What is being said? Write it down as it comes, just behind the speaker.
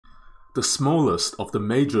The smallest of the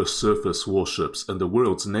major surface warships in the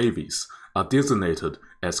world's navies are designated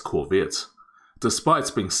as corvettes.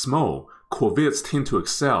 Despite being small, corvettes tend to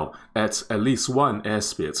excel at least one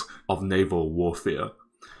aspect of naval warfare.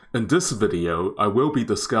 In this video, I will be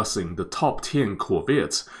discussing the top 10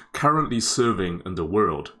 corvettes currently serving in the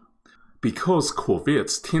world. Because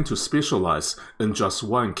corvettes tend to specialize in just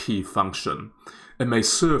one key function, and may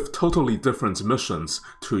serve totally different missions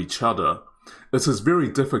to each other, it is very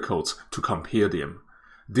difficult to compare them.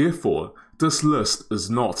 Therefore, this list is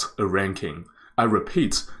not a ranking. I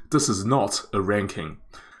repeat, this is not a ranking.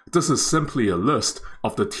 This is simply a list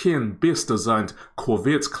of the 10 best designed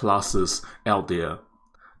corvette classes out there.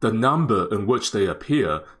 The number in which they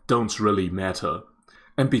appear don't really matter.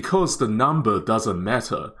 And because the number doesn't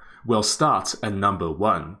matter, we'll start at number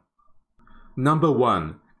 1. Number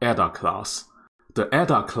 1. Ada class. The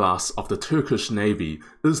Ada class of the Turkish Navy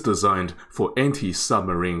is designed for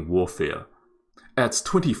anti-submarine warfare. At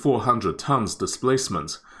 2,400 tons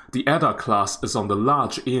displacement, the Ada class is on the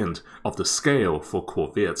large end of the scale for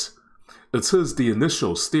corvette. It is the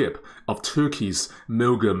initial step of Turkey's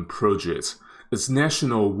Buyan-M project, its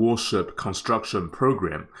national warship construction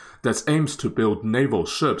program that aims to build naval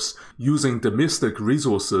ships using domestic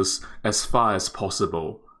resources as far as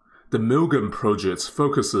possible. The Buyan-M project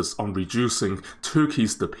focuses on reducing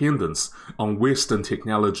Turkey's dependence on Western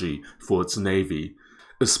technology for its navy,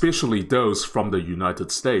 especially those from the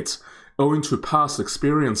United States, owing to past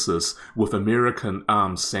experiences with American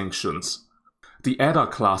arms sanctions. The Ada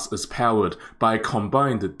class is powered by a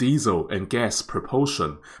combined diesel and gas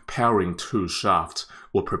propulsion powering two shafts,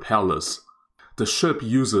 or propellers. The ship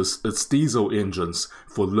uses its diesel engines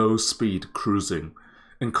for low-speed cruising,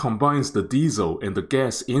 and combines the diesel and the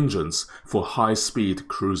gas engines for high-speed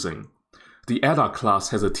cruising. The Ada class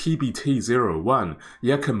has a TBT-01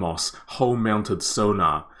 Yakimos hull-mounted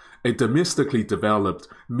sonar, a domestically developed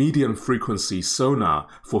medium-frequency sonar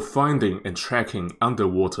for finding and tracking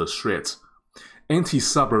underwater threats.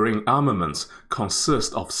 Anti-submarine armaments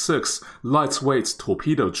consist of 6 lightweight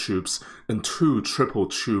torpedo tubes and 2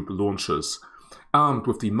 triple-tube launchers, armed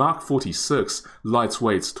with the Mark 46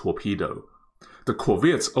 lightweight torpedo. The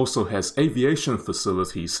corvette also has aviation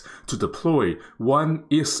facilities to deploy one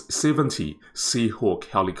S-70 Seahawk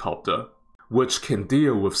helicopter, which can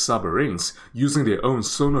deal with submarines using their own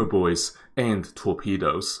sonar buoys and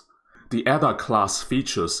torpedoes. The Ada class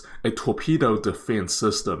features a torpedo defense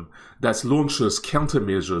system that launches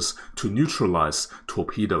countermeasures to neutralize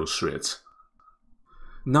torpedo threats.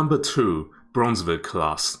 Number 2. Braunschweig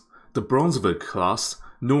class. The Braunschweig class,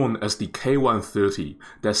 known as the K130,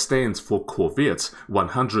 that stands for Corvette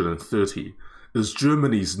 130, is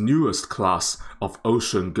Germany's newest class of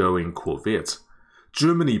ocean-going corvette.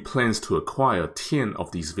 Germany plans to acquire 10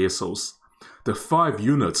 of these vessels. The 5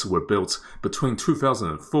 units were built between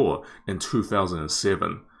 2004 and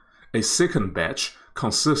 2007. A second batch,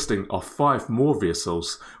 consisting of 5 more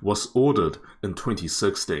vessels, was ordered in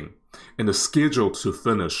 2016 and is scheduled to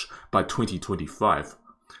finish by 2025.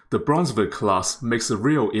 The Braunschweig class makes a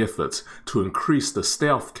real effort to increase the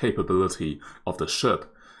stealth capability of the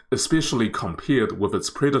ship, especially compared with its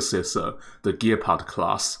predecessor, the Gepard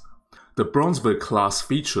class. The Braunschweig class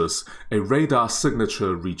features a radar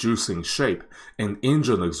signature reducing shape and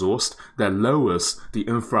engine exhaust that lowers the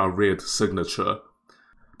infrared signature.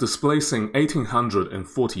 Displacing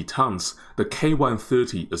 1,840 tons, the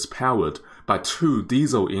K130 is powered by 2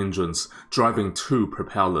 diesel engines driving 2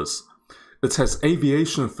 propellers. It has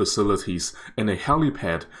aviation facilities and a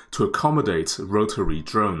helipad to accommodate rotary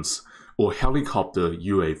drones, or helicopter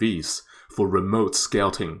UAVs, for remote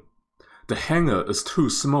scouting. The hangar is too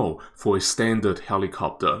small for a standard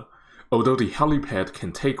helicopter, although the helipad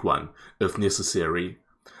can take one if necessary.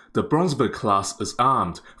 The Braunschweig class is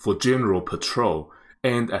armed for general patrol,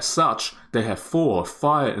 and as such, they have 4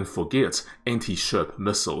 fire-and-forget anti-ship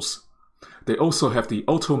missiles. They also have the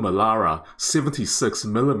Otto Melara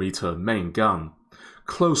 76mm main gun.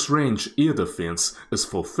 Close-range air defense is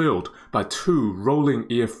fulfilled by 2 rolling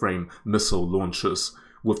airframe missile launchers,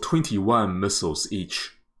 with 21 missiles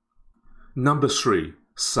each. Number 3.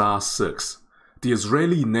 SAR-6. The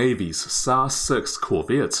Israeli Navy's SAR-6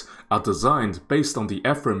 corvettes are designed based on the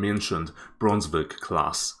aforementioned Braunschweig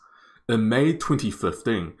class. In May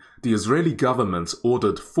 2015, the Israeli government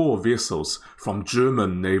ordered 4 vessels from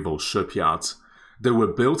German naval shipyards. They were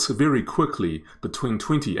built very quickly between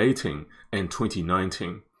 2018 and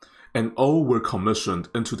 2019, and all were commissioned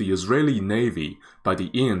into the Israeli Navy by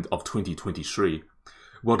the end of 2023.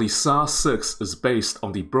 While the SAR-6 is based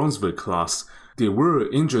on the Braunschweig class, there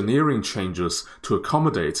were engineering changes to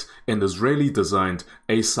accommodate an Israeli-designed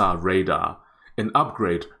ASAR radar, an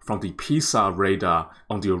upgrade from the PSAR radar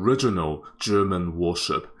on the original German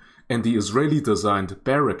warship, and the Israeli-designed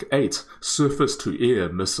Barak 8 surface-to-air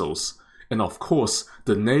missiles, and of course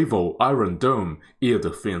the Naval Iron Dome air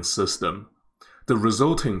defense system. The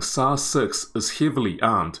resulting SAR-6 is heavily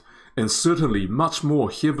armed, and certainly much more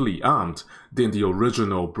heavily armed than the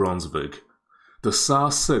original Braunschweig. The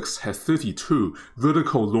SAR-6 had 32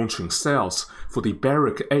 vertical launching cells for the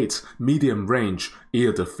Barak 8 medium-range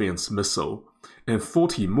air defense missile, and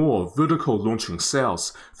 40 more vertical launching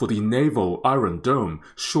cells for the Naval Iron Dome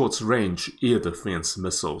short-range air defense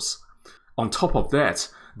missiles. On top of that,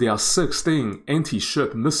 there are 16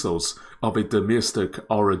 anti-ship missiles of a domestic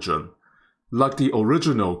origin. Like the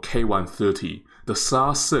original K-130, the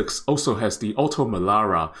SAR-6 also has the Otto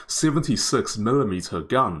Melara 76mm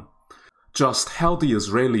gun. Just how the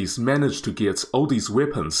Israelis managed to get all these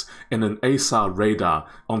weapons and an ASAR radar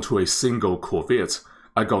onto a single corvette,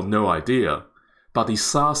 I got no idea. But the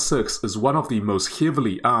SAR-6 is one of the most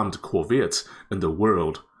heavily armed corvettes in the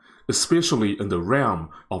world, especially in the realm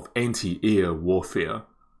of anti-air warfare.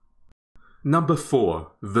 Number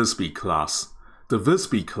 4. Visby class. The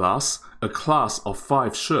Visby class, a class of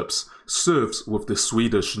 5 ships, serves with the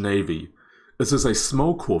Swedish Navy. It is a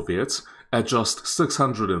small corvette at just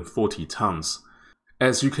 640 tons.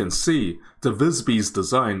 As you can see, the Visby's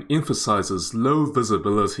design emphasizes low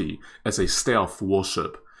visibility as a stealth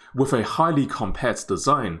warship, with a highly compact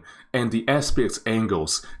design and the aspect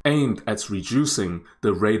angles aimed at reducing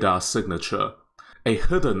the radar signature. A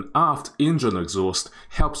hidden aft engine exhaust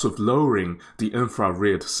helps with lowering the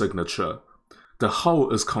infrared signature. The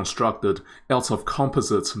hull is constructed out of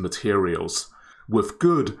composite materials, with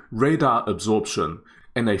good radar absorption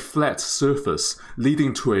and a flat surface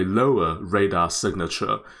leading to a lower radar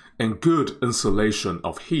signature, and good insulation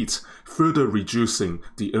of heat, further reducing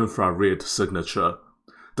the infrared signature.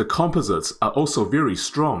 The composites are also very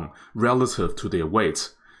strong relative to their weight,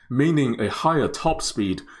 meaning a higher top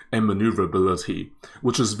speed and maneuverability,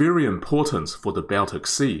 which is very important for the Baltic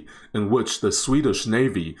Sea, in which the Swedish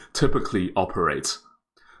Navy typically operates.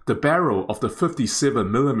 The barrel of the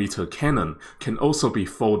 57mm cannon can also be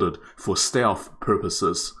folded for stealth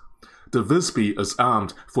purposes. The Visby is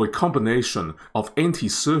armed for a combination of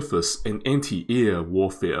anti-surface and anti-air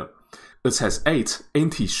warfare. It has 8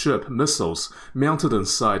 anti-ship missiles mounted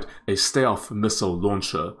inside a stealth missile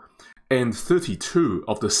launcher, and 32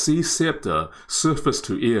 of the Sea Scepter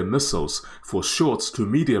surface-to-air missiles for short to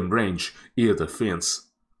medium-range air defense.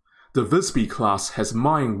 The Visby class has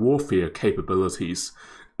mine warfare capabilities.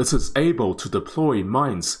 It is able to deploy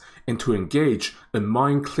mines and to engage in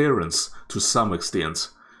mine clearance to some extent,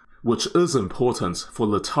 which is important for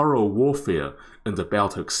littoral warfare in the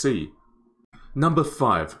Baltic Sea. Number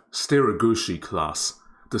 5. Steregushchiy class.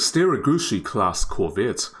 The Steregushchiy class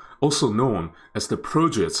corvette, also known as the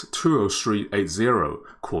Project 20380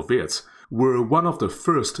 corvette, were one of the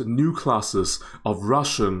first new classes of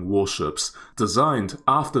Russian warships designed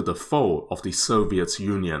after the fall of the Soviet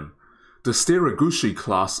Union. The Steregushchiy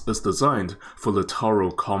class is designed for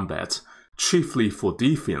littoral combat, chiefly for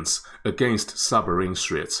defense against submarine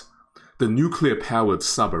threats. The nuclear-powered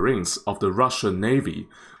submarines of the Russian Navy,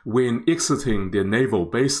 when exiting their naval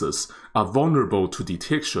bases, are vulnerable to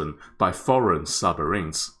detection by foreign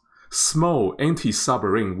submarines. Small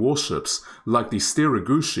anti-submarine warships like the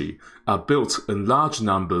Steregushchiy are built in large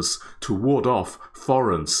numbers to ward off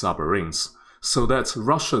foreign submarines, so that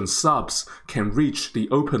Russian subs can reach the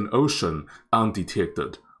open ocean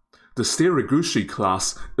undetected. The Steregushchiy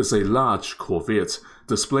class is a large corvette,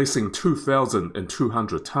 displacing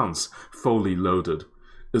 2,200 tons fully loaded.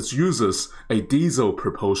 It uses a diesel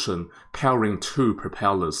propulsion powering 2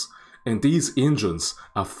 propellers, and these engines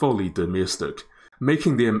are fully domestic,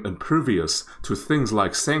 making them impervious to things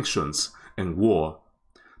like sanctions and war.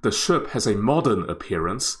 The ship has a modern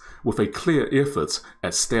appearance with a clear effort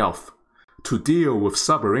at stealth. To deal with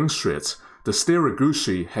submarine threats, the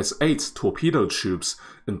Steregushchiy has 8 torpedo tubes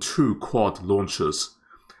and 2 quad launchers.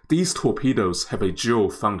 These torpedoes have a dual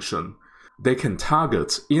function. They can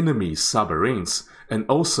target enemy submarines and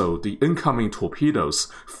also the incoming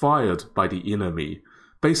torpedoes fired by the enemy,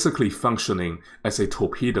 basically functioning as a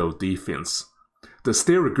torpedo defense. The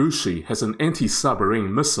Steregushchiy has an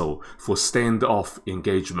anti-submarine missile for standoff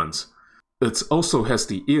engagement. It also has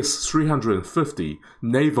the S-350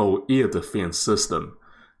 naval air defense system,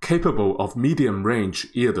 capable of medium-range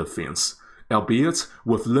air defense, albeit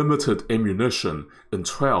with limited ammunition in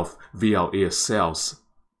 12 VLS cells.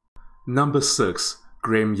 Number 6.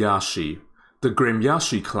 Gremyashchiy. The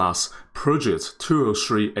Gremyashchiy class Project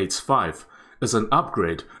 20385 is an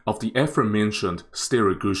upgrade of the aforementioned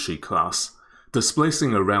Steregushchiy class.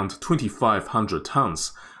 Displacing around 2,500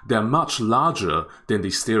 tons, they are much larger than the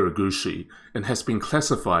Steregushchiy and has been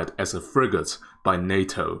classified as a frigate by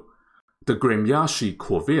NATO. The Gremyashchiy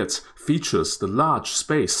corvette features the large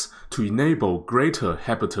space to enable greater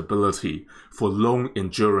habitability for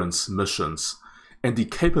long-endurance missions, and the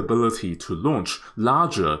capability to launch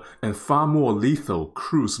larger and far more lethal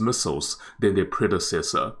cruise missiles than their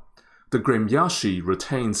predecessor. The Gremyashchiy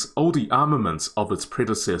retains all the armaments of its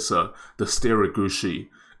predecessor, the Steregushchiy,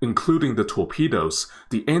 including the torpedoes,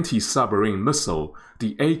 the anti-submarine missile,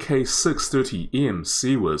 the AK-630M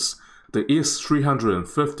Seawers, the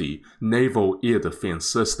S-350 Naval Air Defense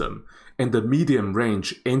System, and the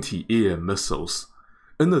medium-range anti-air missiles.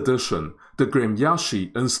 In addition, the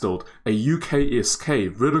Gremyashchiy installed a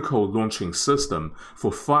UKSK vertical launching system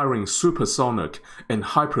for firing supersonic and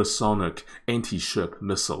hypersonic anti-ship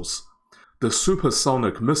missiles. The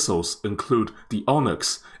supersonic missiles include the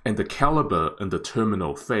Onyx and the Caliber in the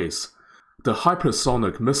terminal phase. The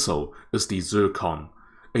hypersonic missile is the Zircon,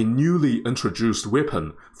 a newly introduced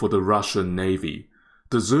weapon for the Russian Navy.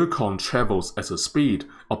 The Zircon travels at a speed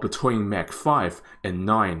of between Mach 5 and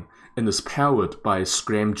 9 and is powered by a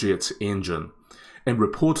scramjet engine, and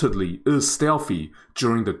reportedly is stealthy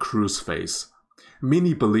during the cruise phase.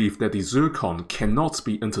 Many believe that the Zircon cannot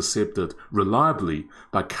be intercepted reliably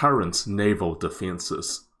by current naval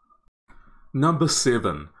defenses. Number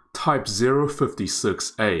 7. Type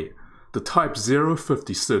 056A. The Type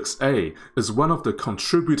 056A is one of the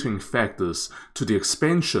contributing factors to the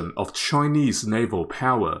expansion of Chinese naval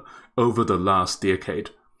power over the last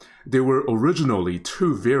decade. There were originally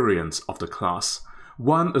two variants of the class.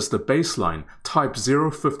 One is the baseline Type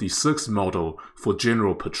 056 model for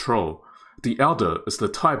general patrol. The other is the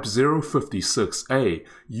Type 056A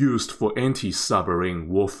used for anti-submarine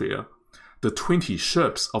warfare. The 20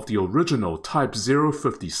 ships of the original Type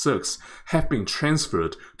 056 have been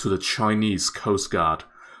transferred to the Chinese Coast Guard,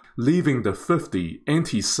 leaving the 50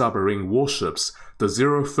 anti-submarine warships, the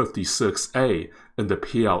 056A, in the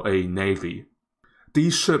PLA Navy.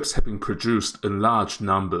 These ships have been produced in large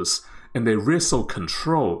numbers, and they wrestle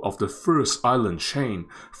control of the first island chain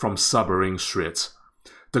from submarine threats.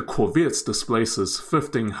 The Corvettes displaces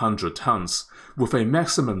 1,500 tons, with a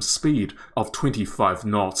maximum speed of 25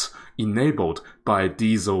 knots enabled by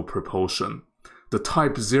diesel propulsion. The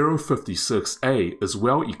Type 056A is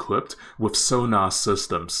well equipped with sonar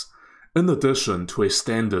systems. In addition to a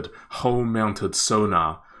standard hull-mounted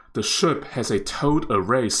sonar, the ship has a towed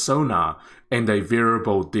array sonar and a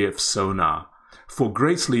variable depth sonar for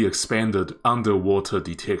greatly expanded underwater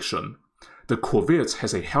detection. The Corvette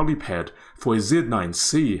has a helipad for a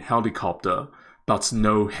Z-9C helicopter, but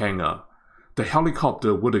no hangar. The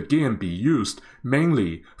helicopter would again be used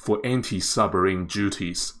mainly for anti-submarine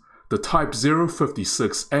duties. The Type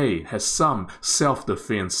 056A has some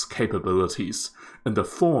self-defense capabilities in the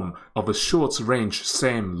form of a short-range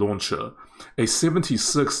SAM launcher, a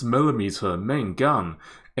 76mm main gun,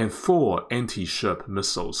 and 4 anti-ship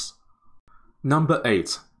missiles. Number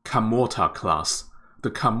 8. Kamorta class. The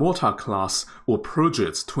Kamorta class, or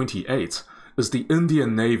Project 28, is the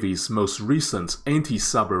Indian Navy's most recent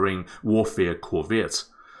anti-submarine warfare corvette.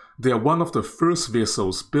 They are one of the first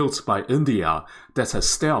vessels built by India that has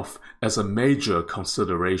stealth as a major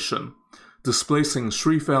consideration. Displacing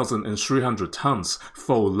 3,300 tons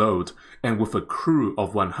full load and with a crew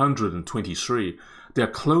of 123, they are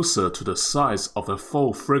closer to the size of a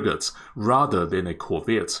full frigate rather than a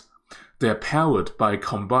corvette. They are powered by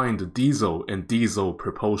combined diesel and diesel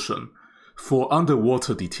propulsion. For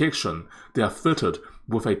underwater detection, they are fitted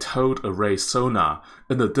with a towed array sonar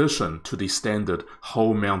in addition to the standard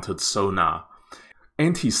hull-mounted sonar.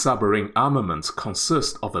 Anti-submarine armament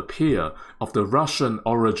consists of a pair of the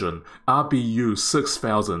Russian-origin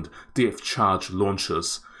RBU-6000 depth-charge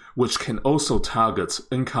launchers, which can also target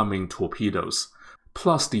incoming torpedoes,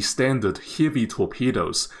 plus the standard heavy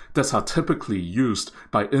torpedoes that are typically used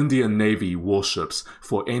by Indian Navy warships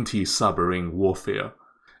for anti-submarine warfare.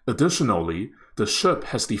 Additionally, the ship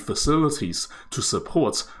has the facilities to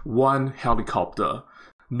support one helicopter,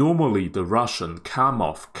 normally the Russian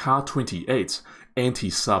Kamov Ka-28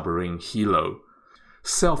 anti-submarine helo.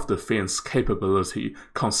 Self-defense capability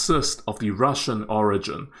consists of the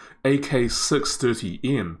Russian-origin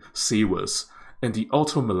AK-630M Seawers and the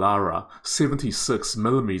Automalara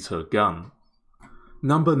 76mm gun.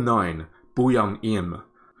 Number 9. Buyan-M.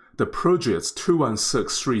 The Project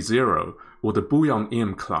 21630, or the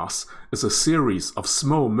Buyan-M class, is a series of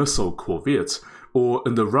small missile corvettes, or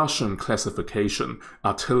in the Russian classification,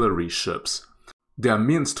 artillery ships. They are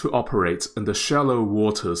meant to operate in the shallow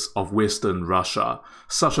waters of Western Russia,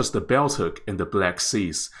 such as the Baltic and the Black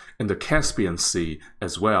Seas, and the Caspian Sea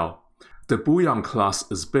as well. The Buyan class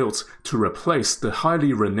is built to replace the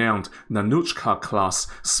highly renowned Nanuchka-class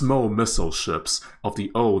small missile ships of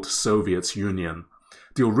the old Soviet Union.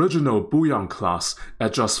 The original Buyan class,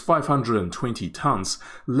 at just 520 tons,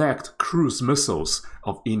 lacked cruise missiles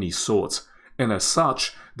of any sort, and as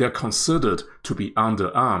such, they are considered to be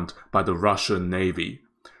underarmed by the Russian Navy.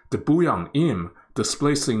 The Buyan-M,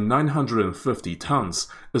 displacing 950 tons,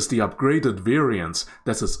 is the upgraded variant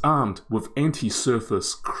that is armed with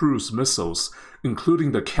anti-surface cruise missiles,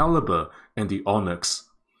 including the Caliber and the Onyx.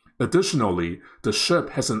 Additionally, the ship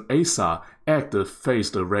has an ASAR active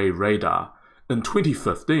phased array radar. In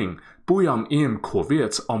 2015, Buyan-M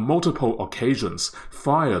corvettes on multiple occasions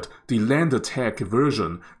fired the land attack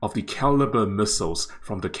version of the Caliber missiles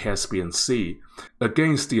from the Caspian Sea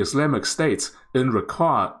against the Islamic State in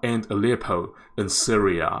Raqqa and Aleppo in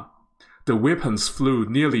Syria. The weapons flew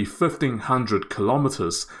nearly 1,500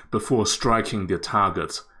 kilometers before striking their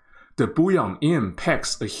target. The Buyan-M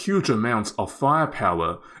packs a huge amount of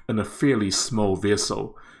firepower in a fairly small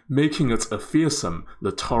vessel, making it a fearsome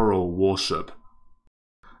littoral warship.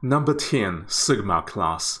 Number 10. Sigma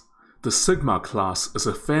class. The Sigma class is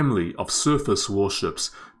a family of surface warships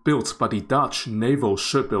built by the Dutch naval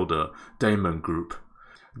shipbuilder Damen Group.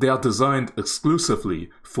 They are designed exclusively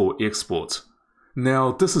for export.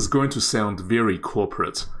 Now, this is going to sound very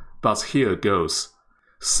corporate, but here goes.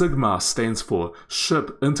 Sigma stands for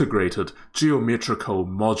Ship Integrated Geometrical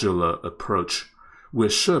Modular Approach, where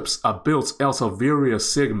ships are built out of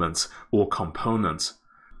various segments or components.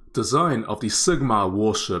 Design of the Sigma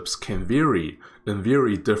warships can vary in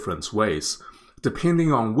very different ways,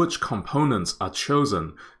 depending on which components are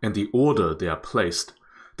chosen and the order they are placed.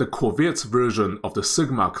 The Corvette version of the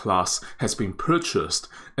Sigma class has been purchased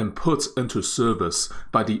and put into service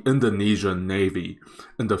by the Indonesian Navy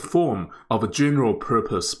in the form of a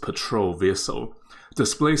general-purpose patrol vessel,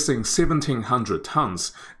 displacing 1,700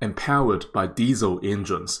 tons and powered by diesel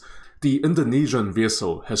engines. The Indonesian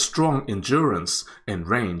vessel has strong endurance and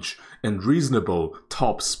range and reasonable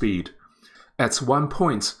top speed. At one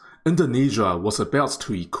point, Indonesia was about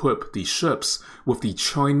to equip the ships with the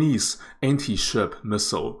Chinese anti-ship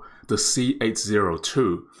missile, the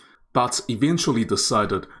C-802, but eventually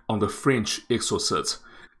decided on the French Exocet,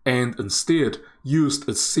 and instead used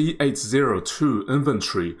its C-802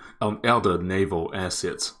 inventory on other naval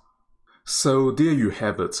assets. So there you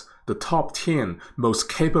have it, the top 10 most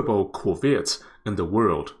capable corvettes in the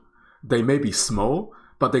world. They may be small,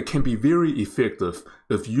 but they can be very effective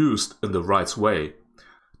if used in the right way.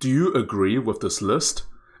 Do you agree with this list?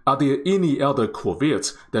 Are there any other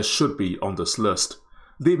corvettes that should be on this list?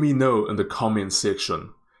 Let me know in the comment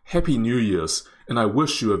section. Happy New Year's, and I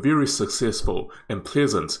wish you a very successful and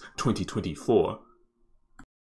pleasant 2024.